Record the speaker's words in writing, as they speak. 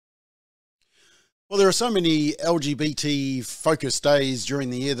Well, there are so many LGBT-focused days during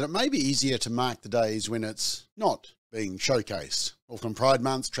the year that it may be easier to mark the days when it's not being showcased. Auckland Pride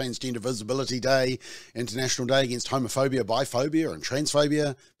Month, Transgender Visibility Day, International Day Against Homophobia, Biphobia and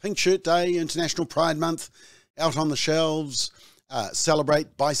Transphobia, Pink Shirt Day, International Pride Month, Out on the Shelves,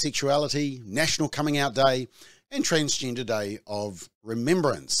 Celebrate Bisexuality, National Coming Out Day, and Transgender Day of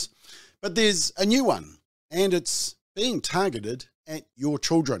Remembrance. But there's a new one, and it's being targeted at your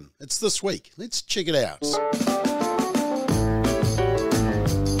children. It's this week. Let's check it out.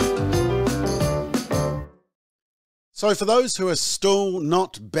 So for those who are still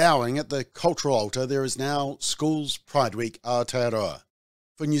not bowing at the cultural altar, there is now Schools Pride Week Aotearoa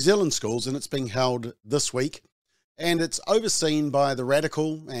for New Zealand schools, and it's being held this week, and it's overseen by the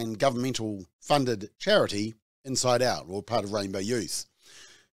radical and governmental funded charity InsideOUT, or part of Rainbow Youth.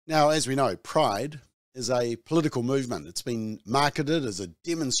 Now, as we know, Pride is a political movement. It's been marketed as a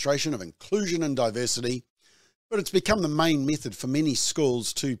demonstration of inclusion and diversity, but it's become the main method for many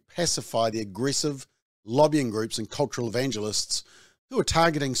schools to pacify the aggressive lobbying groups and cultural evangelists who are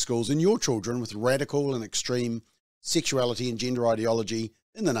targeting schools and your children with radical and extreme sexuality and gender ideology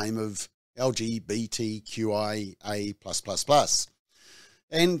in the name of LGBTQIA+++.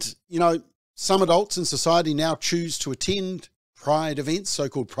 And, you know, some adults in society now choose to attend Pride events,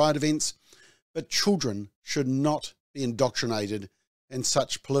 so-called Pride events, but children should not be indoctrinated in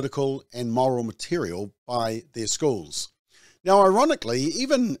such political and moral material by their schools. Now, ironically,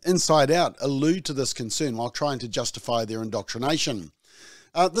 even InsideOUT allude to this concern while trying to justify their indoctrination.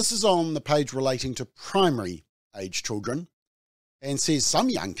 This is on the page relating to primary age children, and says some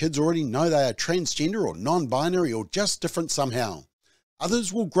young kids already know they are transgender or non-binary or just different somehow.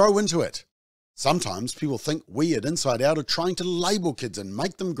 Others will grow into it. Sometimes people think we at InsideOUT are trying to label kids and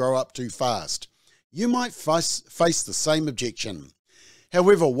make them grow up too fast. You might face the same objection.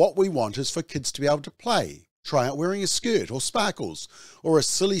 However, what we want is for kids to be able to play, try out wearing a skirt or sparkles, or a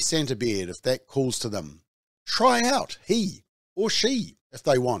silly Santa beard if that calls to them. Try out he or she if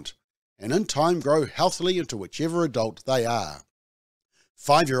they want, and in time grow healthily into whichever adult they are.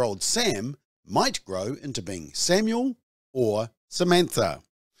 5-year-old Sam might grow into being Samuel or Samantha.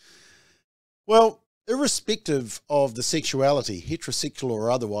 Well, irrespective of the sexuality, heterosexual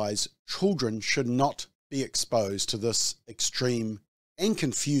or otherwise, children should not be exposed to this extreme and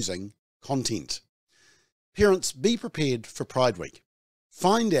confusing content. Parents, be prepared for Pride Week.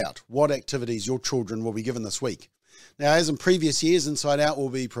 Find out what activities your children will be given this week. Now, as in previous years, InsideOUT will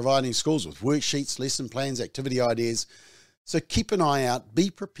be providing schools with worksheets, lesson plans, activity ideas. So keep an eye out. Be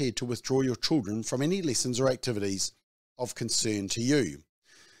prepared to withdraw your children from any lessons or activities of concern to you.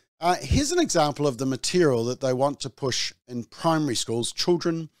 Here's an example of the material that they want to push in primary schools,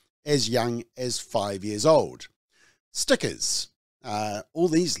 children as young as 5 years old. Stickers, all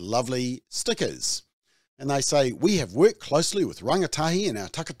these lovely stickers. And they say, we have worked closely with rangatahi and our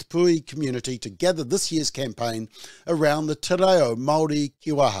Takatapui community to gather this year's campaign around the Te Reo Māori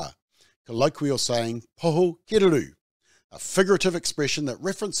Kiwaha, colloquial saying, poho kereru, a figurative expression that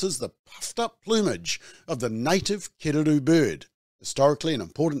references the puffed up plumage of the native kereru bird. Historically an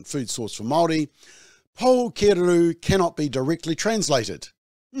important food source for Māori, poho kereru cannot be directly translated.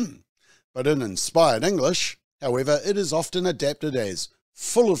 But in inspired English, however, it is often adapted as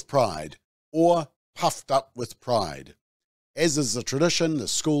full of pride or puffed up with pride. As is the tradition, the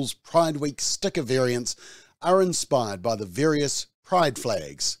school's Pride Week sticker variants are inspired by the various pride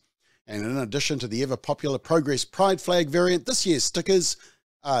flags. And in addition to the ever-popular Progress Pride flag variant, this year's stickers,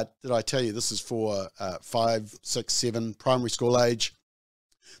 did I tell you this is for 5, 6, 7 primary school age?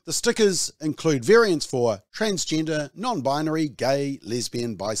 The stickers include variants for transgender, non-binary, gay,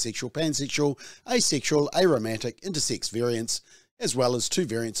 lesbian, bisexual, pansexual, asexual, aromantic, intersex variants, as well as 2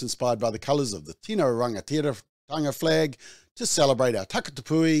 variants inspired by the colours of the Tino Rangitiranga flag to celebrate our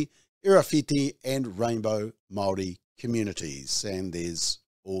Takatapui, Irawhiti and Rainbow Māori communities. And there's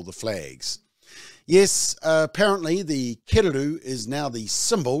all the flags. Yes, apparently the kereru is now the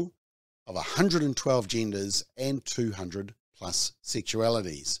symbol of 112 genders and 200 plus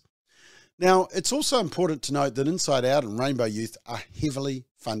sexualities. Now, it's also important to note that InsideOUT and Rainbow Youth are heavily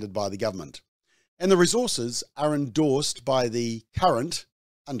funded by the government, and the resources are endorsed by the current,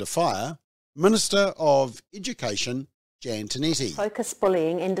 under fire, Minister of Education, Jan Tinetti. Focus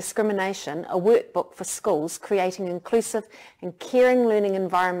Bullying and Discrimination, a workbook for schools creating inclusive and caring learning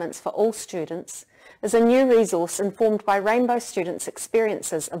environments for all students, is a new resource informed by Rainbow students'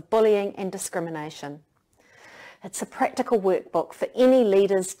 experiences of bullying and discrimination. It's a practical workbook for any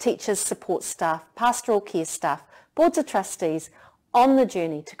leaders, teachers, support staff, pastoral care staff, boards of trustees on the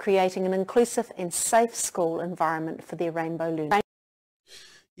journey to creating an inclusive and safe school environment for their rainbow learners.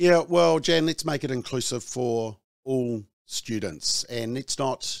 Yeah, well, Jan, let's make it inclusive for all students and let's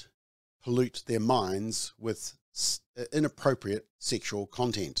not pollute their minds with inappropriate sexual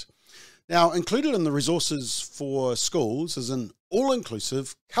content. Now, included in the resources for schools is an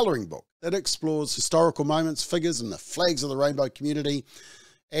all-inclusive colouring book that explores historical moments, figures and the flags of the rainbow community,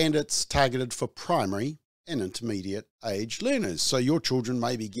 and it's targeted for primary and intermediate age learners. So your children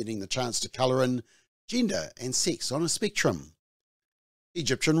may be getting the chance to colour in gender and sex on a spectrum.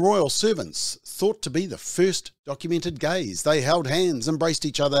 Egyptian royal servants, thought to be the first documented gays. They held hands, embraced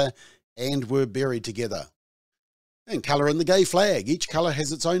each other, and were buried together. And colour in the gay flag. Each colour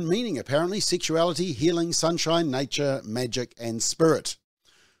has its own meaning, apparently. Sexuality, healing, sunshine, nature, magic, and spirit.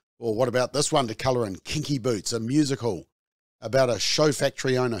 Or what about this one to colour in? Kinky Boots, a musical about a show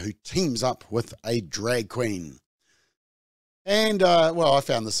factory owner who teams up with a drag queen. And, well, I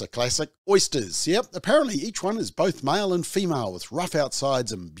found this a classic. Oysters. Yep, apparently each one is both male and female with rough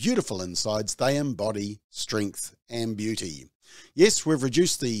outsides and beautiful insides. They embody strength and beauty. Yes, we've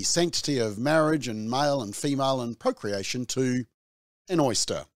reduced the sanctity of marriage and male and female and procreation to an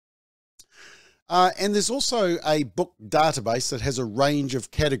oyster. And there's also a book database that has a range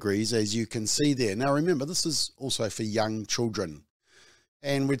of categories, as you can see there. Now, remember, this is also for young children.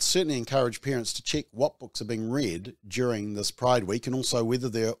 And we'd certainly encourage parents to check what books are being read during this Pride Week and also whether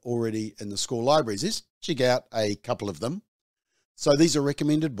they're already in the school libraries. Let's check out a couple of them. So these are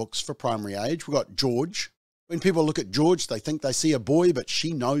recommended books for primary age. We've got George. When people look at George, they think they see a boy, but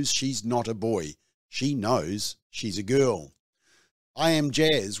she knows she's not a boy. She knows she's a girl. I Am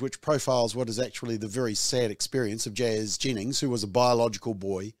Jazz, which profiles what is actually the very sad experience of Jazz Jennings, who was a biological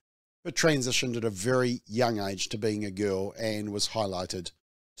boy, but transitioned at a very young age to being a girl and was highlighted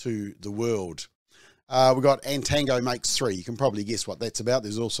to the world. We've got And Tango Makes Three. You can probably guess what that's about.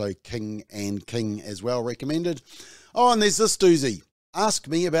 There's also King and King as well recommended. Oh, and there's this doozy. Ask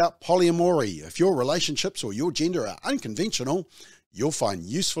Me About Polyamory. If your relationships or your gender are unconventional, you'll find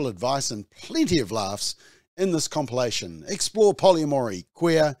useful advice and plenty of laughs in this compilation. Explore polyamory,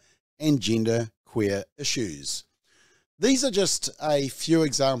 queer and gender queer issues. These are just a few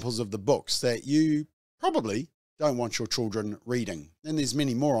examples of the books that you probably don't want your children reading. And there's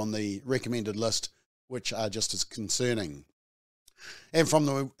many more on the recommended list which are just as concerning. And from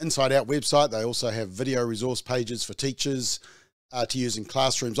the InsideOUT website, they also have video resource pages for teachers to use in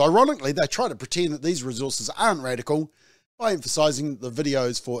classrooms. Ironically, they try to pretend that these resources aren't radical by emphasising the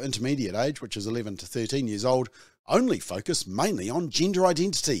videos for intermediate age, which is 11 to 13 years old, only focus mainly on gender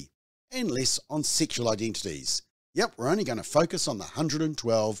identity and less on sexual identities. Yep, we're only going to focus on the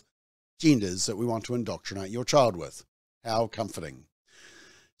 112 genders that we want to indoctrinate your child with. How comforting.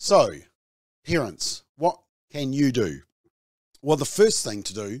 So, parents, what can you do? Well, the first thing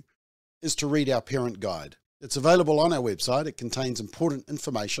to do is to read our parent guide. It's available on our website. It contains important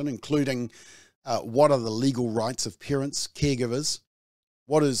information, including what are the legal rights of parents, caregivers,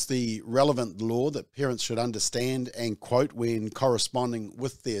 what is the relevant law that parents should understand and quote when corresponding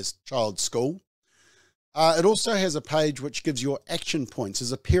with their child's school. It also has a page which gives your action points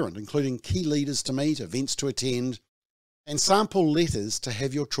as a parent, including key leaders to meet, events to attend, and sample letters to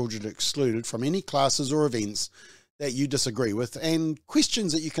have your children excluded from any classes or events that you disagree with, and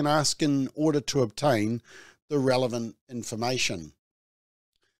questions that you can ask in order to obtain the relevant information.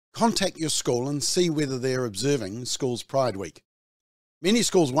 Contact your school and see whether they're observing School's Pride Week. Many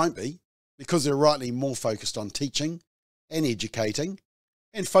schools won't be, because they're rightly more focused on teaching and educating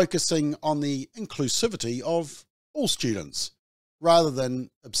and focusing on the inclusivity of all students, rather than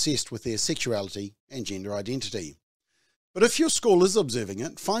obsessed with their sexuality and gender identity. But if your school is observing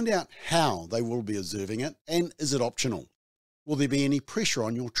it, find out how they will be observing it, and is it optional? Will there be any pressure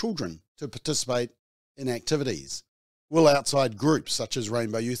on your children to participate in activities? Will outside groups such as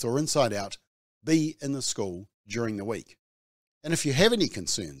Rainbow Youth or InsideOUT be in the school during the week? And if you have any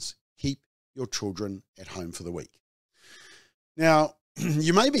concerns, keep your children at home for the week. Now,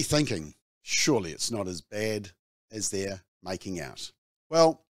 you may be thinking, surely it's not as bad as they're making out.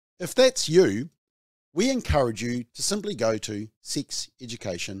 Well, if that's you, we encourage you to simply go to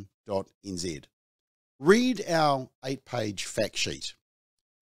sexeducation.nz. Read our 8-page fact sheet.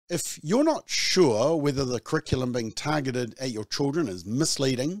 If you're not sure whether the curriculum being targeted at your children is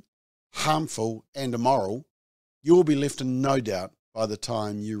misleading, harmful, and immoral, you will be left in no doubt by the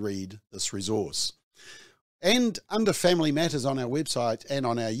time you read this resource. And under Family Matters on our website and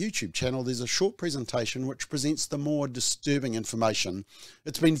on our YouTube channel, there's a short presentation which presents the more disturbing information.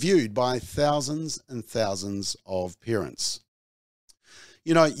 It's been viewed by thousands and thousands of parents.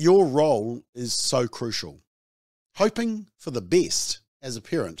 You know, your role is so crucial. Hoping for the best as a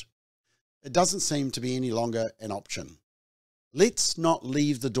parent, it doesn't seem to be any longer an option. Let's not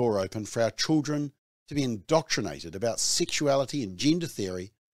leave the door open for our children to be indoctrinated about sexuality and gender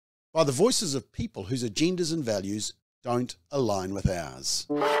theory by the voices of people whose agendas and values don't align with ours.